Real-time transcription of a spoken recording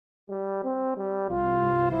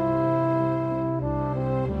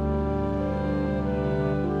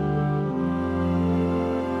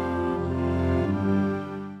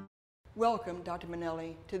welcome Dr.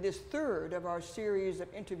 Minelli to this third of our series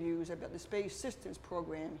of interviews about the Space Systems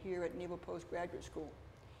program here at Naval Postgraduate School.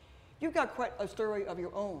 You've got quite a story of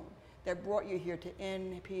your own that brought you here to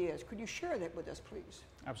NPS. Could you share that with us, please?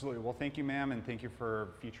 Absolutely. Well, thank you, ma'am, and thank you for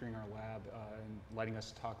featuring our lab and letting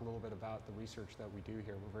us talk a little bit about the research that we do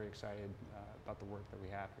here. We're very excited about the work that we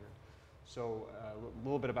have here. So a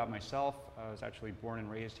little bit about myself. I was actually born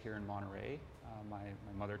and raised here in Monterey. My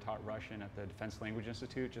mother taught Russian at the Defense Language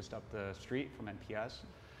Institute just up the street from NPS.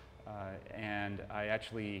 And I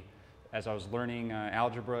actually, as I was learning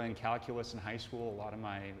algebra and calculus in high school, a lot of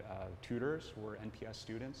my tutors were NPS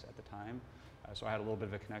students at the time. So I had a little bit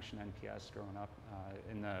of a connection to NPS growing up.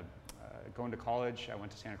 Going to college, I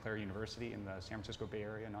went to Santa Clara University in the San Francisco Bay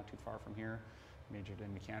Area, not too far from here. Majored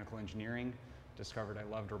in mechanical engineering. Discovered I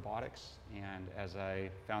loved robotics, and as I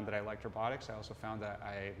found that I liked robotics, I also found that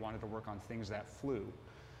I wanted to work on things that flew.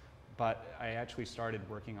 But I actually started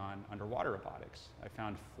working on underwater robotics. I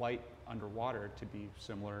found flight underwater to be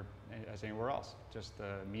similar as anywhere else, just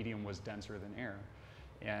the medium was denser than air.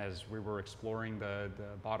 As we were exploring the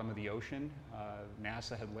bottom of the ocean,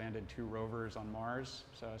 NASA had landed 2 rovers on Mars,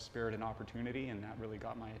 so Spirit and Opportunity, and that really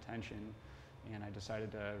got my attention, and I decided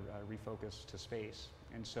to refocus to space.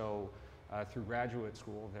 And so through graduate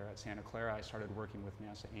school there at Santa Clara, I started working with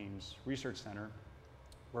NASA Ames Research Center,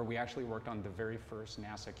 where we actually worked on the very first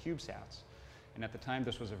NASA CubeSats. And at the time,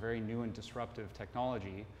 this was a very new and disruptive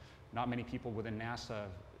technology. Not many people within NASA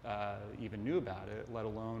even knew about it, let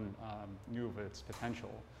alone knew of its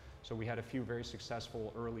potential. So we had a few very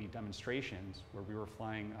successful early demonstrations where we were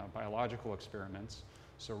flying biological experiments.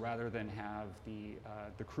 So rather than have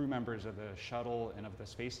the crew members of the shuttle and of the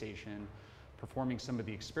space station performing some of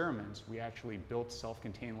the experiments, we actually built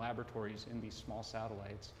self-contained laboratories in these small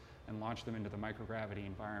satellites and launched them into the microgravity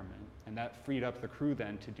environment. And that freed up the crew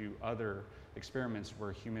then to do other experiments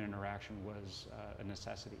where human interaction was a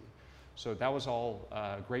necessity. So that was all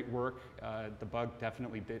great work. The bug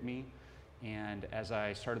definitely bit me. And as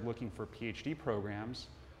I started looking for PhD programs,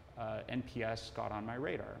 NPS got on my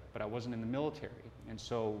radar, but I wasn't in the military. And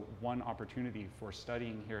so one opportunity for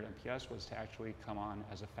studying here at NPS was to actually come on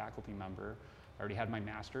as a faculty member. I already had my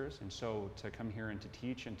master's, and so to come here and to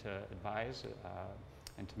teach and to advise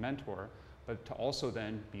and to mentor, but to also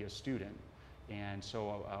then be a student. And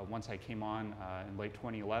so once I came on in late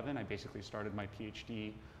 2011, I basically started my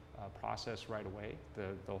PhD process right away.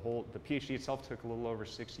 The PhD itself took a little over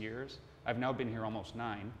 6 years. I've now been here almost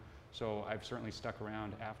 9. So I've certainly stuck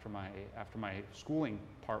around after my schooling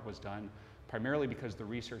part was done, primarily because the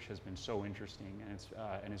research has been so interesting,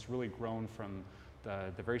 and it's really grown from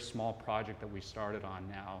the very small project that we started on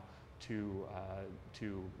now to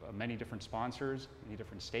many different sponsors, many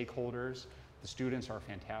different stakeholders. The students are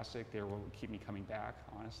fantastic. They will keep me coming back,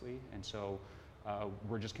 honestly, and so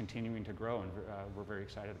we're just continuing to grow, and we're very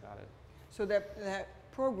excited about it. So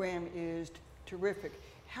that program is terrific.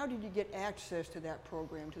 How did you get access to that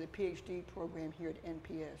program, to the PhD program here at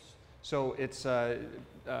NPS? So it's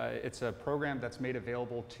a program that's made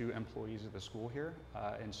available to employees of the school here,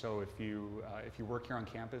 and so if you work here on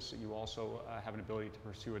campus, you also have an ability to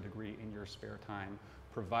pursue a degree in your spare time,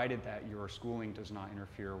 provided that your schooling does not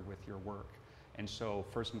interfere with your work. And so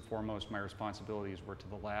first and foremost, my responsibilities were to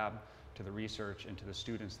the lab, to the research, and to the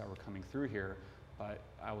students that were coming through here. But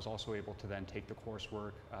I was also able to then take the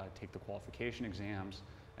coursework, take the qualification exams,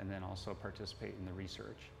 and then also participate in the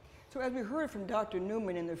research. So as we heard from Dr.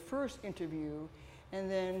 Newman in the first interview, and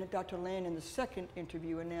then Dr. Land in the second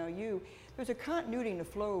interview, and now you, there's a continuity in the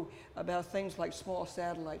flow about things like small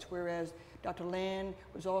satellites, whereas Dr. Land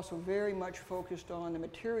was also very much focused on the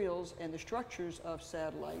materials and the structures of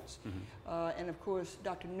satellites. Mm-hmm. And of course,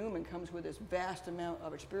 Dr. Newman comes with this vast amount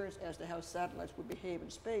of experience as to how satellites would behave in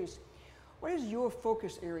space. What is your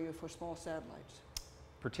focus area for small satellites?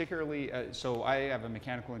 Particularly, so I have a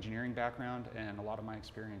mechanical engineering background, and a lot of my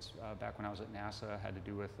experience back when I was at NASA had to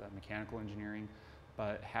do with mechanical engineering.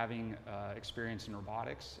 But having experience in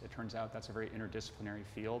robotics, it turns out that's a very interdisciplinary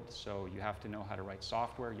field. So you have to know how to write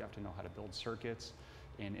software, you have to know how to build circuits.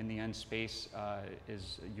 And in the end, space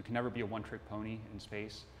you can never be a one-trick pony in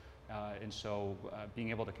space. And so being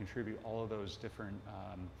able to contribute all of those different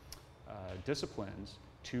disciplines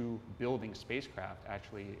to building spacecraft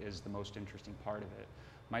actually is the most interesting part of it.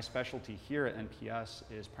 My specialty here at NPS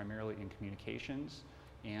is primarily in communications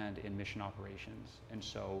and in mission operations. And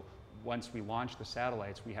so once we launch the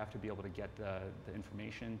satellites, we have to be able to get the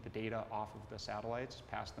information, the data off of the satellites,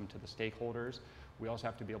 pass them to the stakeholders. We also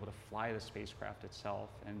have to be able to fly the spacecraft itself,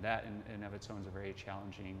 and that in and of its own is a very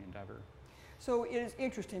challenging endeavor. So it is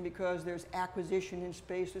interesting because there's acquisition in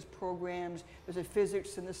space, there's programs, there's the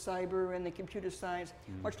physics and the cyber and the computer science,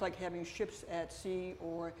 much like having ships at sea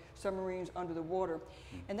or submarines under the water.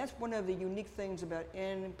 And that's one of the unique things about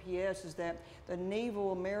NPS is that the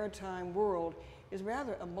naval maritime world is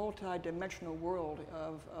rather a multi-dimensional world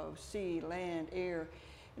of sea, land, air.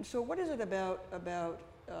 And so what is it about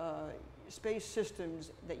space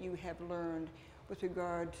systems that you have learned with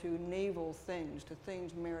regard to naval things, to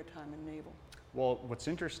things maritime and naval? Well, what's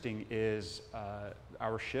interesting is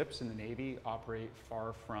our ships in the Navy operate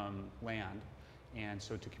far from land, and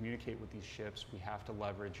so to communicate with these ships, we have to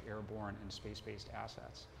leverage airborne and space-based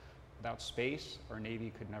assets. Without space, our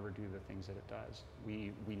Navy could never do the things that it does.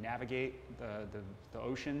 We navigate the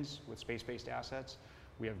oceans with space-based assets.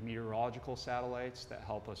 We have meteorological satellites that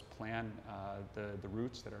help us plan the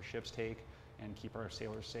routes that our ships take and keep our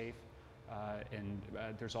sailors safe. And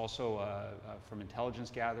there's also from intelligence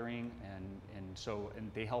gathering, and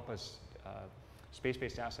they help us,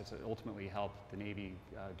 space-based assets that ultimately help the Navy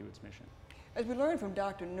do its mission. As we learned from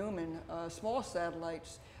Dr. Newman, small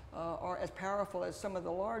satellites are as powerful as some of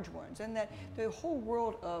the large ones, and that the whole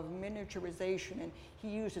world of miniaturization, and he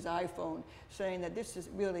used his iPhone saying that this is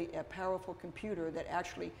really a powerful computer that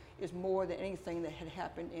actually is more than anything that had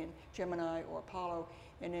happened in Gemini or Apollo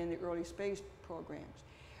and in the early space programs.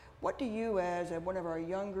 What do you, as one of our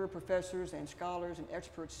younger professors and scholars and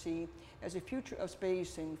experts, see as the future of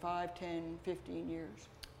space in 5, 10, 15 years?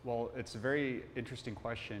 Well, it's a very interesting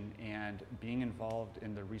question, and being involved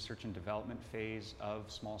in the research and development phase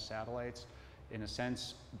of small satellites, in a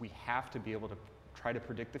sense, we have to be able to try to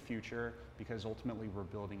predict the future because ultimately we're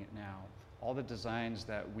building it now. All the designs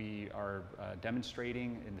that we are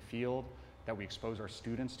demonstrating in the field, that we expose our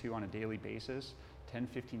students to on a daily basis, 10,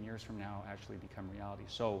 15 years from now actually become reality.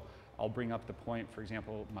 So I'll bring up the point, for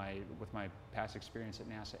example, with my past experience at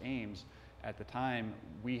NASA Ames. At the time,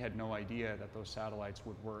 we had no idea that those satellites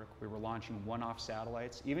would work. We were launching one-off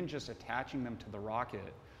satellites. Even just attaching them to the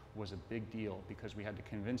rocket was a big deal because we had to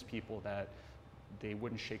convince people that they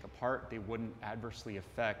wouldn't shake apart, they wouldn't adversely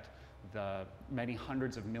affect the many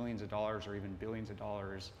hundreds of millions of dollars or even billions of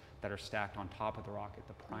dollars that are stacked on top of the rocket,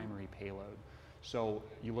 the primary payload. So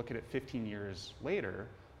you look at it 15 years later,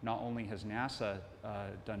 not only has NASA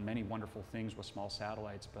done many wonderful things with small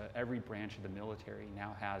satellites, but every branch of the military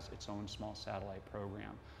now has its own small satellite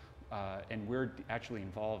program. And we're actually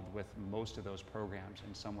involved with most of those programs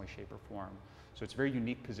in some way, shape, or form. So it's a very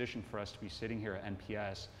unique position for us to be sitting here at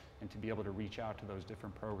NPS and to be able to reach out to those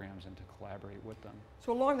different programs and to collaborate with them.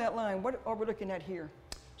 So along that line, what are we looking at here?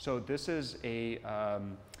 So this is a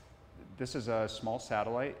small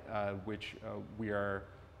satellite which we are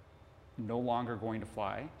no longer going to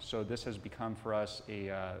fly. So this has become for us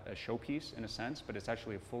a showpiece in a sense, but it's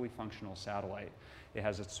actually a fully functional satellite. It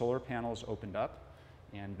has its solar panels opened up,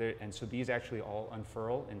 and so these actually all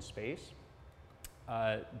unfurl in space.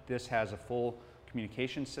 This has a full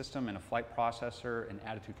communication system and a flight processor and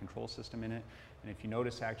attitude control system in it. And if you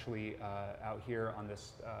notice actually out here on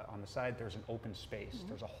this on the side, there's an open space,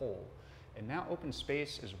 there's a hole. And that open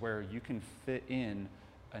space is where you can fit in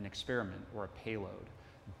an experiment or a payload.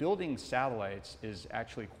 Building satellites is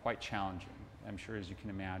actually quite challenging, I'm sure, as you can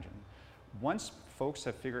imagine. Once folks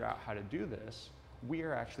have figured out how to do this, we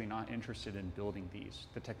are actually not interested in building these.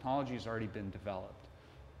 The technology has already been developed.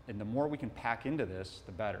 And the more we can pack into this,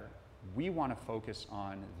 the better. We want to focus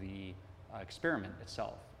on the experiment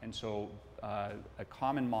itself. And so a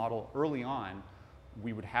common model early on,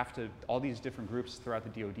 we would have to, all these different groups throughout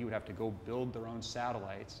the DoD would have to go build their own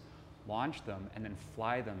satellites, launch them, and then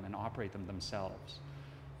fly them and operate them themselves.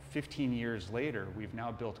 15 years later, we've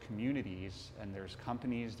now built communities, and there's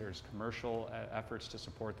companies, there's commercial efforts to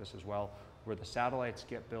support this as well, where the satellites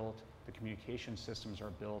get built, the communication systems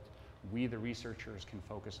are built, we, the researchers, can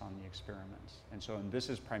focus on the experiments. And so, and this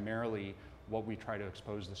is primarily what we try to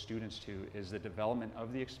expose the students to, is the development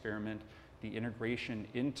of the experiment, the integration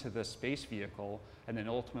into the space vehicle, and then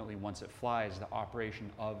ultimately, once it flies, the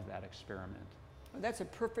operation of that experiment. Well, that's a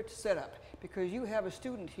perfect setup, because you have a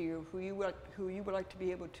student here who you would like to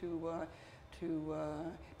be able to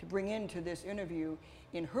bring into this interview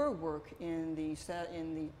in her work in the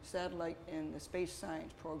satellite and the space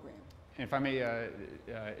science program. And if I may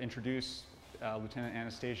introduce Lieutenant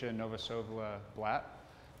Anastasia Novosova-Blatt.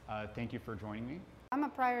 Thank you for joining me. I'm a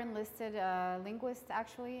prior enlisted linguist,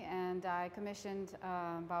 actually, and I commissioned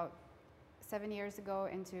about 7 years ago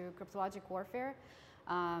into cryptologic warfare.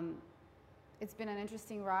 It's been an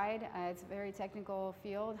interesting ride. It's a very technical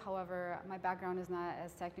field. However, my background is not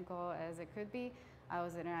as technical as it could be. I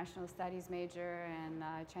was an international studies major and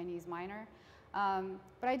Chinese minor.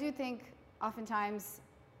 But I do think oftentimes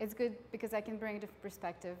it's good because I can bring a different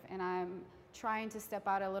perspective, and I'm trying to step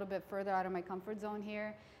out a little bit further out of my comfort zone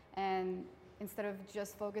here, and instead of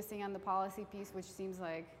just focusing on the policy piece, which seems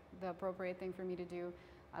like the appropriate thing for me to do,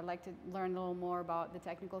 I'd like to learn a little more about the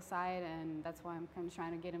technical side, and that's why I'm kind of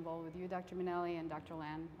trying to get involved with you, Dr. Minelli, and Dr.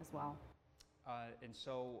 Land as well. And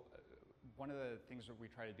so one of the things that we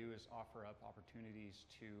try to do is offer up opportunities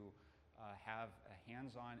to have a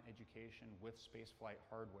hands-on education with spaceflight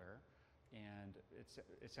hardware. And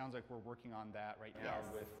it sounds like we're working on that right now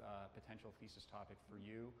with a potential thesis topic for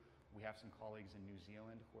you. We have some colleagues in New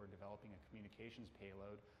Zealand who are developing a communications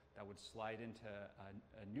payload that would slide into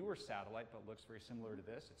a newer satellite, but looks very similar to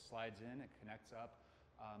this. It slides in, it connects up,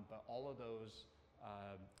 but all of those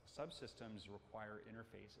subsystems require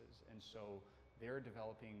interfaces. And so they're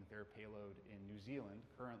developing their payload in New Zealand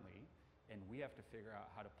currently, and we have to figure out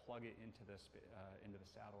how to plug it into the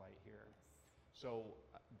satellite here. So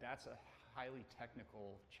that's a highly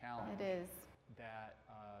technical challenge. It is. That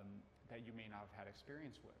you may not have had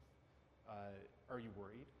experience with. Are you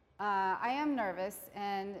worried? I am nervous,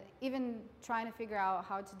 and even trying to figure out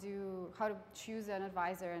how to choose an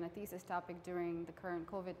advisor and a thesis topic during the current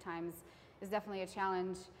COVID times is definitely a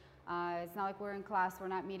challenge. It's not like we're in class, we're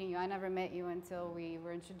not meeting you. I never met you until we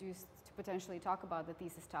were introduced to potentially talk about the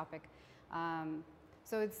thesis topic.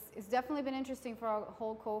 So it's definitely been interesting for our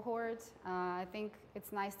whole cohort. I think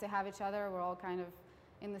it's nice to have each other. We're all kind of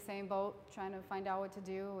in the same boat, trying to find out what to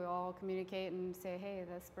do. We all communicate and say, hey,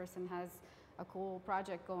 this person has a cool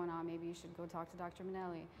project going on. Maybe you should go talk to Dr.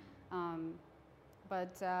 Minelli.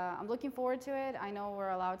 But I'm looking forward to it. I know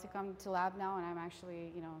we're allowed to come to lab now, and I'm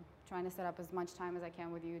actually, trying to set up as much time as I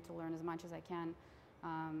can with you to learn as much as I can.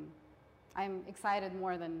 I'm excited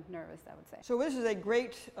more than nervous, I would say. So this is a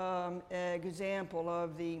great example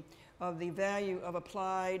of the value of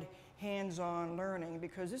applied hands-on learning,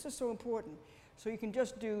 because this is so important. So you can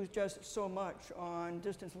do so much on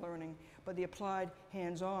distance learning, but the applied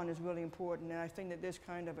hands-on is really important. And I think that this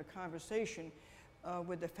kind of a conversation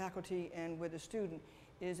with the faculty and with the student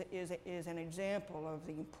is an example of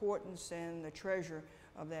the importance and the treasure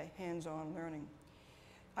of that hands-on learning.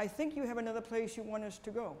 I think you have another place you want us to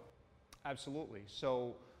go. Absolutely.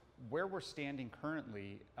 So where we're standing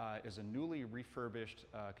currently is a newly refurbished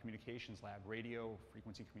communications lab. Radio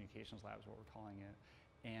frequency communications lab is what we're calling it.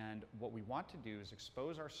 And what we want to do is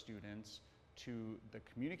expose our students to the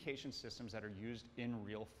communication systems that are used in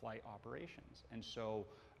real flight operations. And so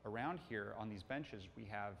around here on these benches, we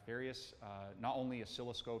have various, not only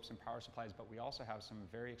oscilloscopes and power supplies, but we also have some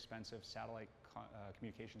very expensive satellite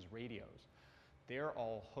communications radios. They're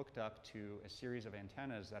all hooked up to a series of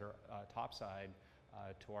antennas that are topside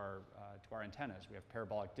to our antennas. We have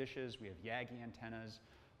parabolic dishes, we have Yagi antennas,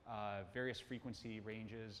 various frequency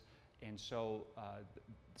ranges, and so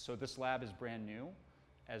so this lab is brand new.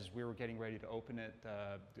 As we were getting ready to open it,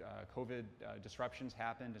 COVID disruptions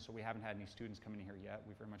happened, and so we haven't had any students coming in here yet.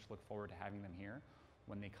 We very much look forward to having them here.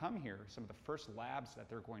 When they come here, some of the first labs that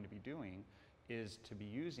they're going to be doing is to be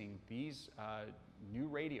using these new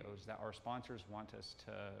radios that our sponsors want us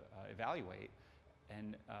to evaluate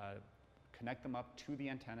and connect them up to the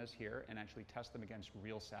antennas here and actually test them against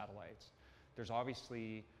real satellites. There's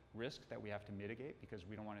obviously risk that we have to mitigate because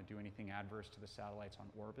we don't want to do anything adverse to the satellites on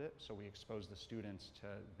orbit, so we expose the students to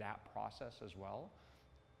that process as well.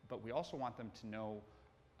 But we also want them to know,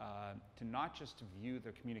 to not just view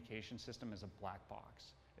the communication system as a black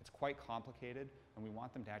box. It's quite complicated, and we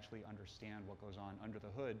want them to actually understand what goes on under the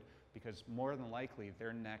hood, because more than likely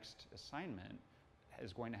their next assignment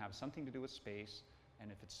is going to have something to do with space,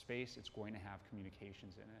 and if it's space, it's going to have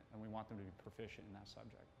communications in it, and we want them to be proficient in that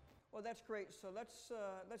subject. Well, that's great. So let's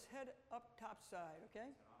head up topside, okay?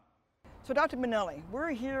 So Dr. Minelli,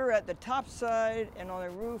 we're here at the topside and on the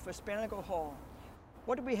roof of Spanico Hall.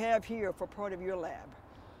 What do we have here for part of your lab?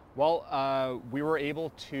 Well, we were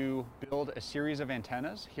able to build a series of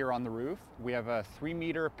antennas here on the roof. We have a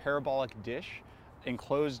 3-meter parabolic dish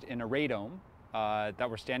enclosed in a radome that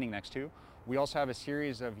we're standing next to. We also have a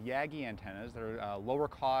series of Yagi antennas that are lower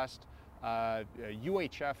cost,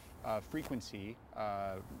 UHF frequency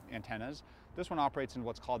antennas. This one operates in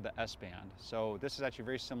what's called the S-band. So this is actually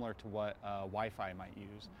very similar to what Wi-Fi might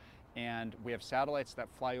use. And we have satellites that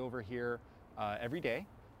fly over here every day.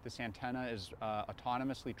 This antenna is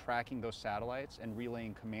autonomously tracking those satellites and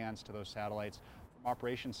relaying commands to those satellites from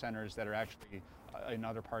operation centers that are actually in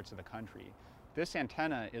other parts of the country. This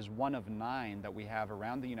antenna is one of 9 that we have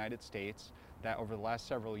around the United States that over the last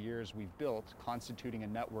several years we've built, constituting a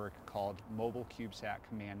network called Mobile CubeSat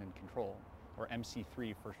Command and Control, or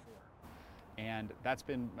MC3 for short. And that's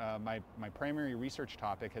been my primary research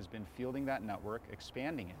topic has been fielding that network,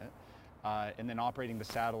 expanding it, and then operating the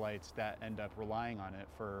satellites that end up relying on it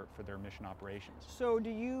for their mission operations. So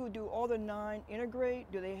do all the 9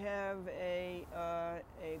 integrate? Do they have a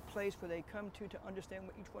place where they come to understand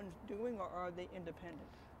what each one's doing, or are they independent?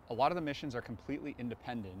 A lot of the missions are completely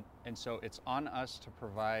independent, and so it's on us to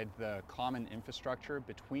provide the common infrastructure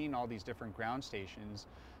between all these different ground stations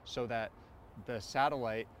so that the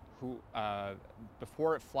satellite,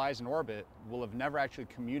 before it flies in orbit, will have never actually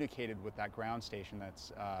communicated with that ground station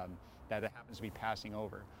that it happens to be passing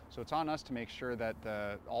over. So it's on us to make sure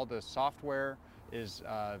that all the software is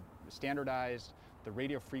standardized, the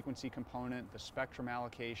radio frequency component, the spectrum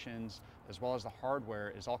allocations, as well as the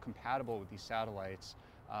hardware is all compatible with these satellites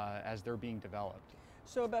as they're being developed.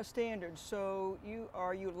 So about standards, so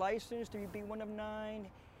are you licensed to be one of 9?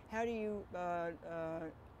 How do you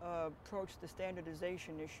approach the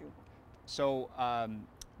standardization issue? So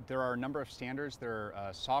there are a number of standards. There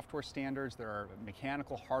are software standards, there are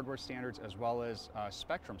mechanical hardware standards, as well as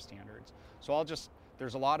spectrum standards. So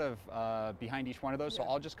there's a lot of behind each one of those, so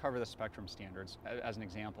I'll just cover the spectrum standards as an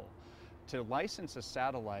example. To license a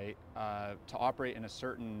satellite to operate in a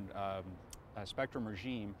certain spectrum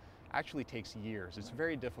regime actually takes years. It's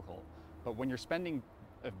very difficult. But when you're spending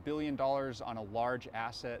 $1 billion on a large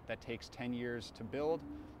asset that takes 10 years to build,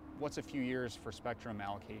 what's a few years for spectrum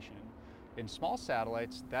allocation? In small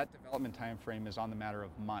satellites, that development time frame is on the matter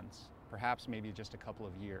of months, perhaps maybe just a couple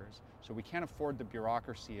of years. So we can't afford the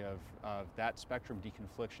bureaucracy of that spectrum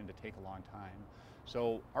deconfliction to take a long time.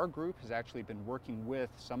 So our group has actually been working with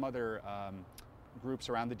some other groups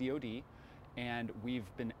around the DoD, and we've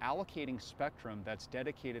been allocating spectrum that's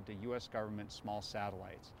dedicated to US government small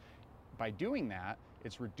satellites. By doing that,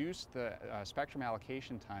 it's reduced the spectrum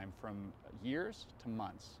allocation time from years to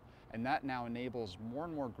months. And that now enables more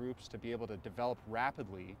and more groups to be able to develop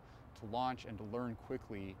rapidly, to launch and to learn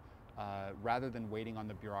quickly, rather than waiting on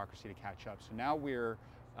the bureaucracy to catch up. So now we're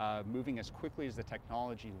moving as quickly as the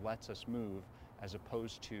technology lets us move, as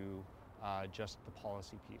opposed to just the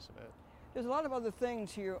policy piece of it. There's a lot of other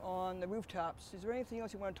things here on the rooftops. Is there anything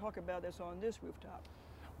else you want to talk about that's on this rooftop?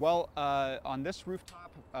 Well, on this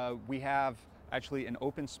rooftop, we have actually an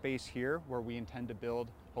open space here where we intend to build,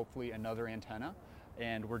 hopefully, another antenna.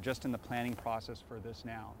 And we're just in the planning process for this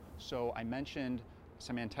now. So I mentioned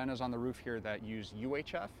some antennas on the roof here that use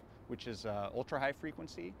UHF, which is ultra high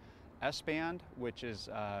frequency, S-band, which is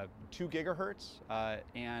 2 gigahertz,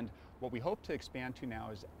 and what we hope to expand to now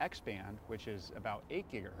is X-band, which is about 8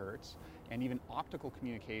 gigahertz, and even optical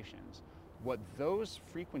communications. What those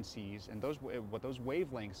frequencies and what those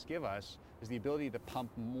wavelengths give us is the ability to pump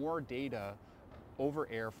more data over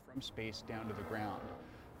air from space down to the ground.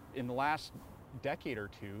 In the last decade or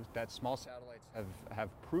two, that small satellites have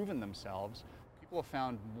proven themselves. People have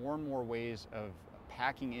found more and more ways of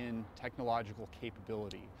packing in technological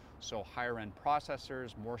capability. So higher end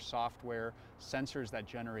processors, more software, sensors that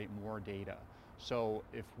generate more data. So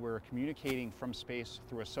if we're communicating from space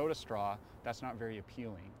through a soda straw, that's not very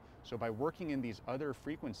appealing. So by working in these other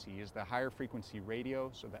frequencies, the higher frequency radio,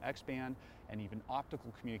 so the X-band, and even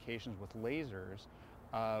optical communications with lasers,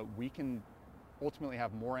 we can ultimately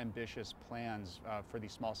have more ambitious plans for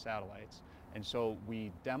these small satellites. And so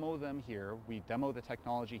we demo them here, we demo the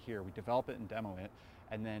technology here, we develop it and demo it,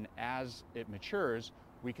 and then as it matures,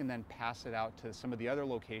 we can then pass it out to some of the other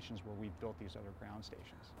locations where we've built these other ground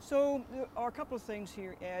stations. So there are a couple of things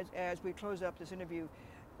here as we close up this interview.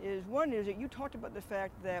 One is that you talked about the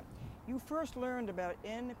fact that you first learned about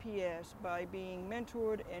NPS by being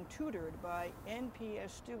mentored and tutored by NPS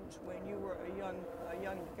students when you were a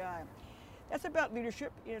young guy. That's about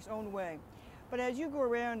leadership in its own way. But as you go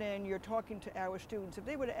around and you're talking to our students, if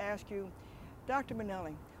they were to ask you, Dr.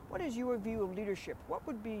 Minelli, what is your view of leadership? What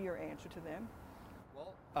would be your answer to them?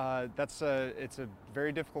 Well, it's a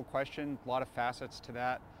very difficult question, a lot of facets to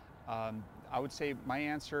that. I would say my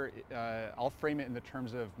answer, I'll frame it in the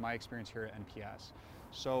terms of my experience here at NPS.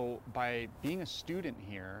 So by being a student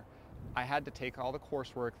here, I had to take all the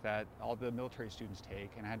coursework that all the military students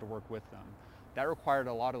take, and I had to work with them. That required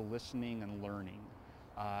a lot of listening and learning.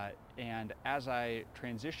 And as I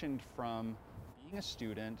transitioned from being a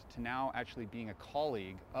student to now actually being a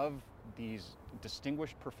colleague of these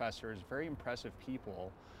distinguished professors, very impressive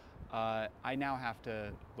people, I now have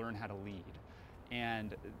to learn how to lead.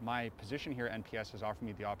 And my position here at NPS has offered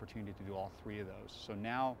me the opportunity to do all three of those. So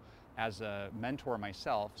now, as a mentor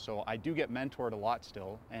myself, so I do get mentored a lot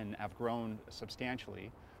still, and I've grown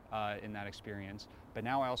substantially in that experience, but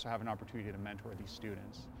now I also have an opportunity to mentor these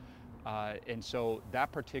students. And so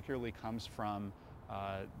that particularly comes from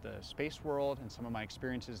the space world and some of my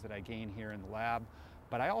experiences that I gain here in the lab,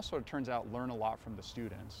 but I also, it turns out, learn a lot from the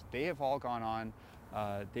students. They have all gone on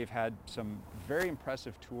They've had some very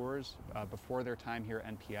impressive tours before their time here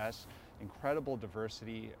at NPS, incredible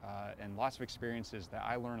diversity and lots of experiences that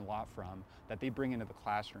I learn a lot from that they bring into the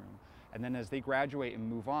classroom. And then as they graduate and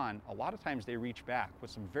move on, a lot of times they reach back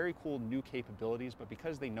with some very cool new capabilities, but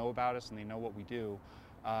because they know about us and they know what we do,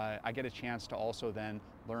 I get a chance to also then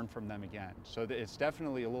learn from them again. So it's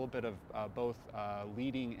definitely a little bit of both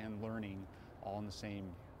leading and learning all in the same.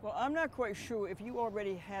 Well, I'm not quite sure if you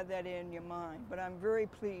already had that in your mind, but I'm very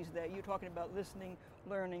pleased that you're talking about listening,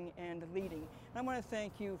 learning, and leading. And I want to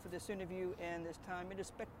thank you for this interview and this time. It is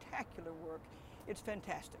spectacular work. It's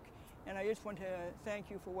fantastic. And I just want to thank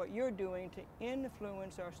you for what you're doing to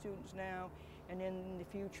influence our students now and in the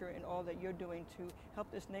future, and all that you're doing to help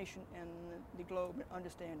this nation and the globe in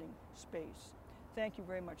understanding space. Thank you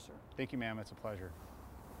very much, sir. Thank you, ma'am. It's a pleasure.